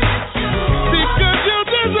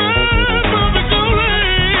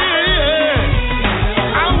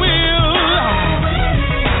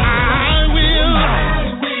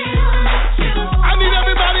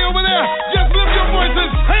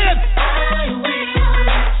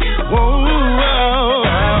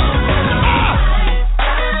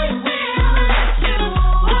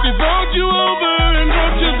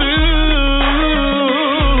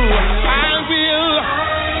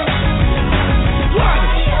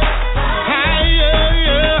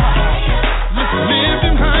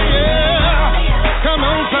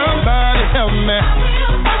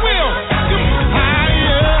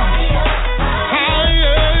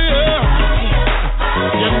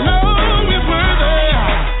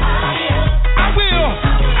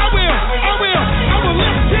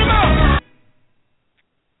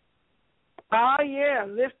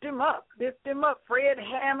 Yeah, lift him up. Lift him up. Fred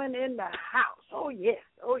Hammond in the house. Oh, yes.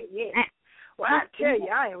 Oh, yes. Well, I tell you,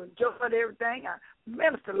 I enjoyed everything.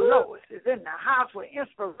 Minister Lois is in the house with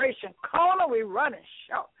Inspiration Corner. We running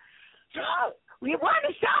short. We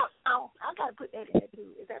running short. Oh, I got to put that in there,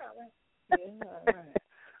 too. Is that all right? Yeah, all right.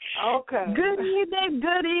 Okay. Good evening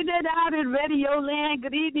out in Radio Land.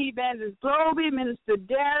 Good evening, Evangelist Globey, Minister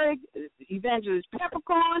Derek, Evangelist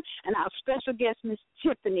Peppercorn, and our special guest, Miss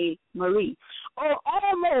Tiffany Marie. Oh,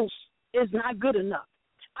 almost is not good enough.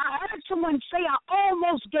 I heard someone say I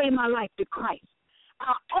almost gave my life to Christ.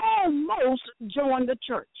 I almost joined the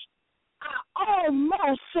church. I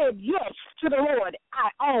almost said yes to the Lord. I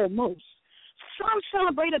almost. Some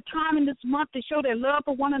celebrate a time in this month to show their love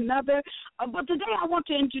for one another, but today I want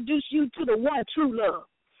to introduce you to the one true love,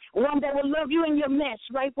 one that will love you in your mess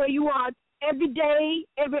right where you are every day,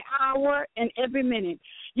 every hour, and every minute.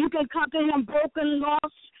 You can come to him broken,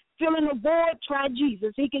 lost, feeling a void, try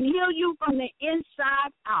Jesus. He can heal you from the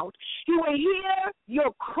inside out. He will hear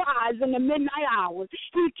your cries in the midnight hours.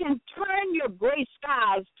 He can turn your gray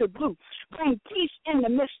skies to blue, bring peace in the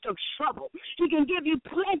midst of trouble. He can give you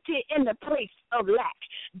plenty in the place of lack.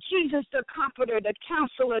 Jesus, the comforter, the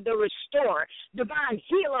counselor, the restorer, divine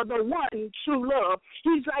healer, the one true love.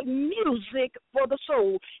 He's like music for the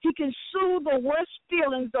soul. He can soothe the worst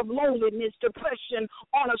feelings of loneliness, depression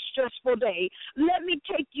on a stressful day. Let me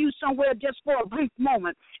take you somewhere just for a brief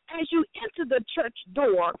moment. As you enter the church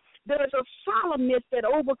door, there is a solemnness that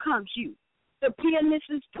overcomes you. The pianist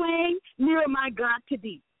is playing, Near My God to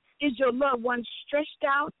Thee. Is your loved one stretched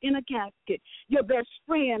out in a casket? Your best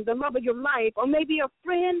friend, the love of your life, or maybe a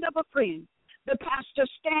friend of a friend? The pastor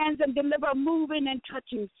stands and delivers a moving and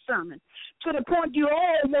touching sermon to the point you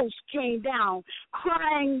almost came down,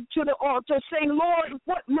 crying to the altar, saying, Lord,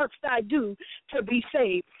 what must I do to be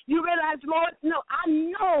saved? You realize, Lord, no, I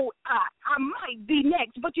know I might be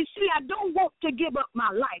next, but you see, I don't want to give up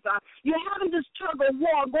my life. You're having this tug of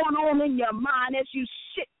war going on in your mind as you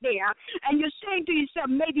sit there, and you're saying to yourself,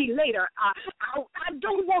 maybe later, I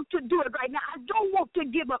don't want to do it right now. I don't want to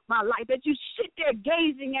give up my life. As you sit there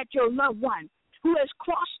gazing at your loved one who has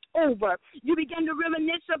crossed over, you begin to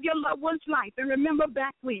reminisce of your loved one's life and remember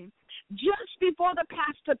back when. Just before the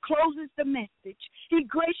pastor closes the message, he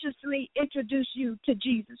graciously introduced you to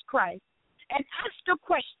Jesus Christ and asked the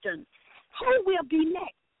question, who will be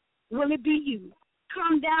next? Will it be you?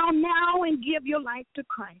 Come down now and give your life to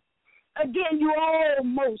Christ. Again, you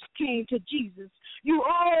almost came to Jesus. You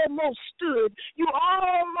almost stood. You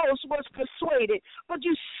almost was persuaded. But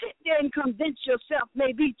you sit there and convince yourself,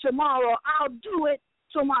 maybe tomorrow, I'll do it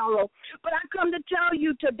tomorrow. But I come to tell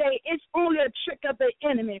you today, it's only a trick of the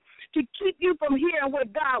enemy to keep you from hearing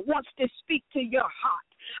what God wants to speak to your heart.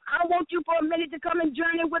 I want you for a minute to come and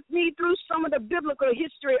journey with me through some of the biblical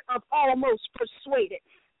history of almost persuaded.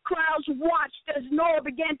 Crowds watched as Noah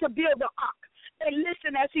began to build the ark. They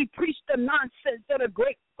listened as he preached the nonsense that a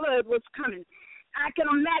great flood was coming. I can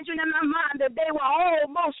imagine in my mind that they were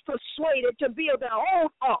almost persuaded to build their own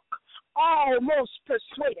ark. Almost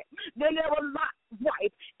persuaded. Then there were Lot's wife,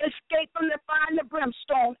 escaped from the fire and the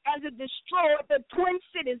brimstone as it destroyed the twin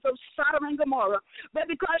cities of Sodom and Gomorrah. But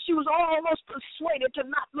because she was almost persuaded to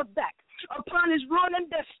not look back upon his ruin and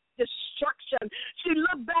destruction, she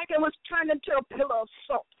looked back and was turned into a pillar of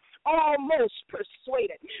salt. Almost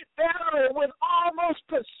persuaded. Pharaoh was almost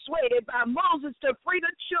persuaded by Moses to free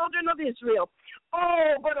the children of Israel.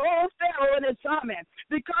 Oh, but old Pharaoh and his army,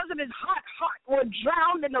 because of his hot heart, were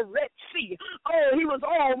drowned in the Red Sea. Oh, he was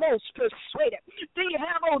almost persuaded. Then you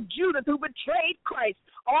have old Judas who betrayed Christ,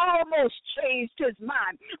 almost changed his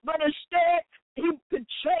mind. But instead, he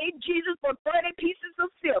betrayed Jesus for 30 pieces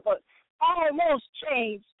of silver. Almost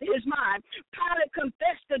changed his mind. Pilate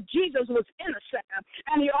confessed that Jesus was innocent,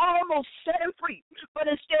 and he almost set him free. But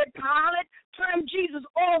instead, Pilate turned Jesus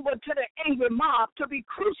over to the angry mob to be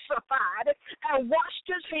crucified and washed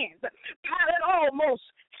his hands. Pilate almost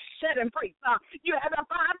set him free. You have the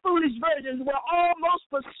 5 foolish virgins were almost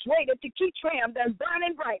persuaded to keep trimmed and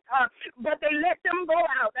burning bright, but they let them go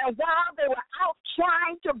out. And while they were out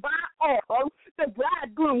trying to buy oil, the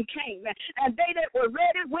bridegroom came, and they that were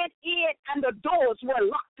ready went in, and the doors were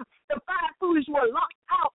locked. The 5 foolish were locked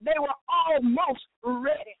out. They were almost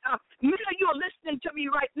ready. Many of you are listening to me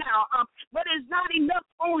right now, but it's not enough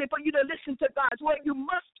only for you to listen to God's word. You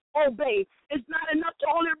must obey. It's not enough to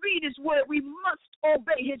only read his word. We must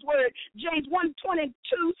obey his word. James 1:22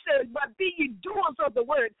 says, but be ye doers of the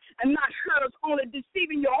word and not hearers, only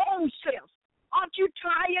deceiving your own selves. Aren't you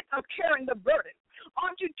tired of carrying the burden?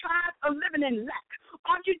 Aren't you tired of living in lack?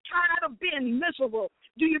 Aren't you tired of being miserable?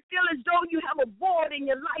 Do you feel as though you have a void in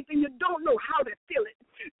your life and you don't know how to fill it?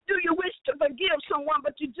 Do you wish to forgive forgive someone,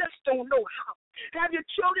 but you just don't know how? Have your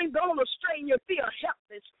children gone astray and you feel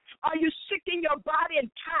helpless? Are you sick in your body and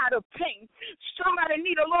tired of pain? Somebody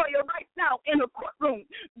need a lawyer right now in a courtroom.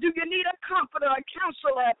 Do you need a comforter, a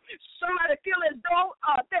counselor? Somebody feel as though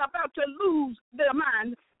they're about to lose their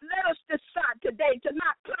mind. Let us decide today to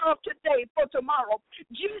not put off today for tomorrow.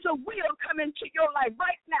 Jesus will come into your life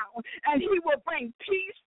right now, and he will bring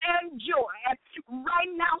peace and joy. Right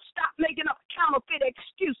now, stop making up counterfeit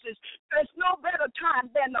excuses. There's no better time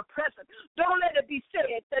than the present. Don't let it be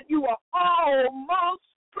said that you are almost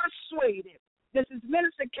persuaded. This is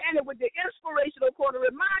Minister Candy with the Inspirational Quarter,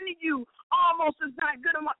 reminding you almost is not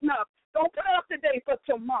good enough. Don't put off today for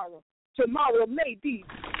tomorrow. Tomorrow may be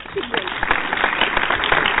too late.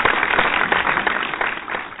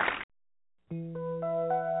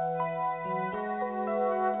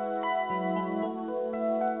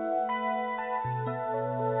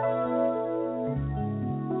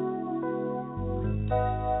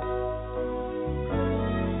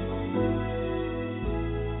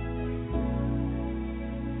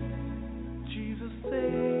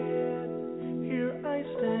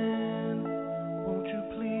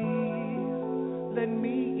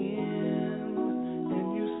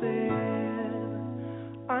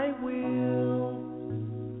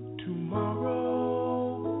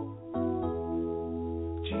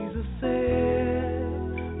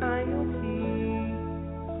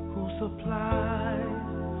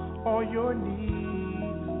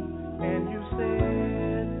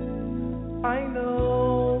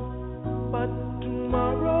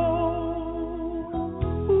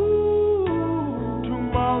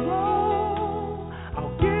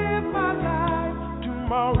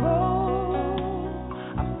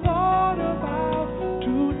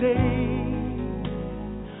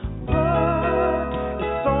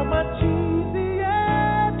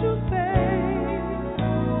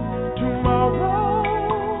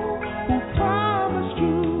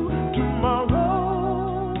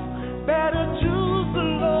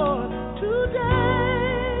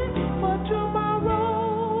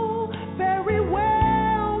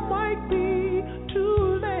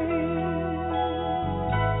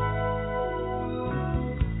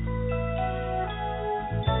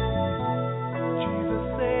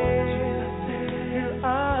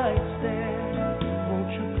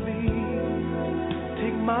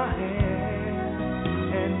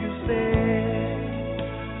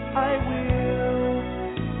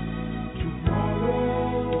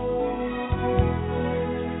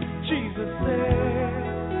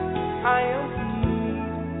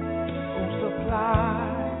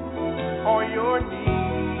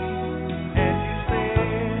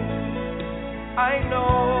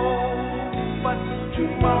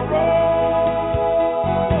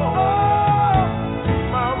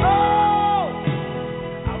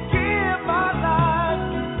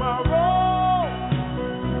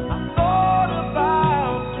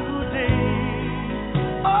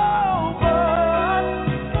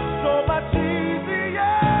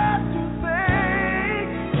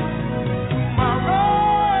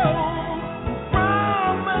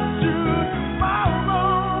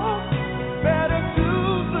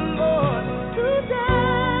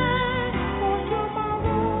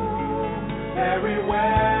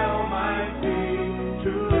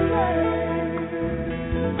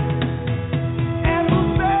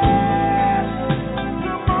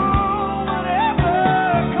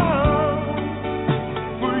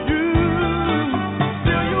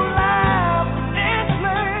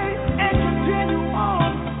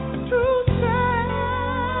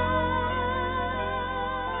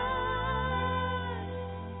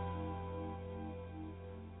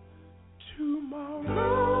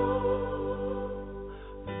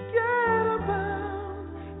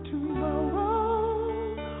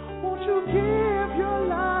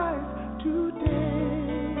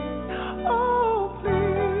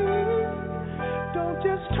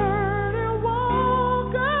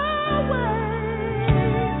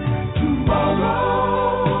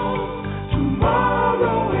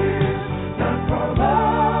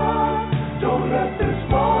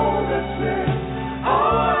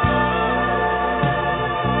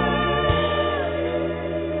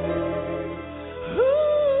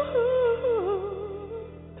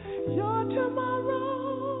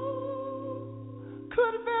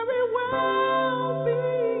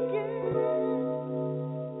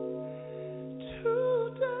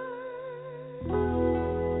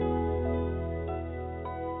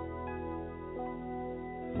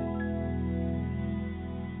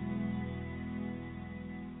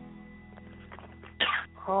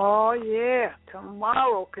 Oh, yeah.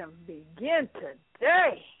 Tomorrow can begin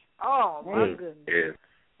today. Oh, my goodness. Yes.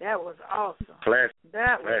 That was awesome. Classic.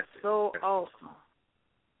 That was Classic. so awesome.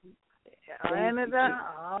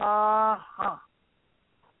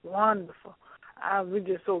 Wonderful. We're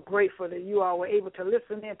just so grateful that you all were able to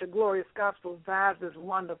listen in to Glorious Gospel Vibes. It's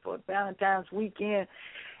wonderful. Valentine's weekend,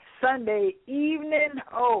 Sunday evening.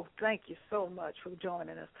 Oh, thank you so much for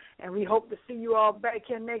joining us. And we hope to see you all back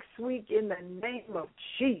here next week in the name of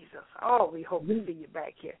Jesus. Oh, we hope to see you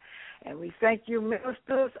back here. And we thank you,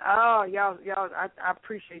 ministers. Oh, y'all, I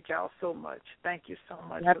appreciate y'all so much. Thank you so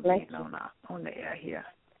much for being on the air here.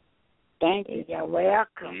 Thank you. You're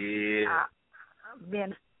welcome. Yeah.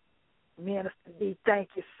 Minister D, thank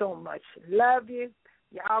you so much. Love you.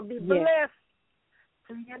 Y'all be blessed.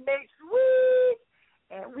 See you next week.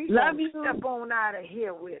 And we love gonna you. step on out of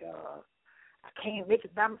here with I can't make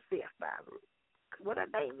it by myself, Bible. What her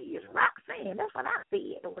name is? Roxanne. That's what I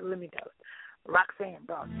said. Well, let me tell you. Roxanne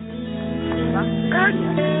Dawson.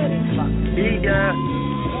 See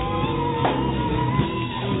ya.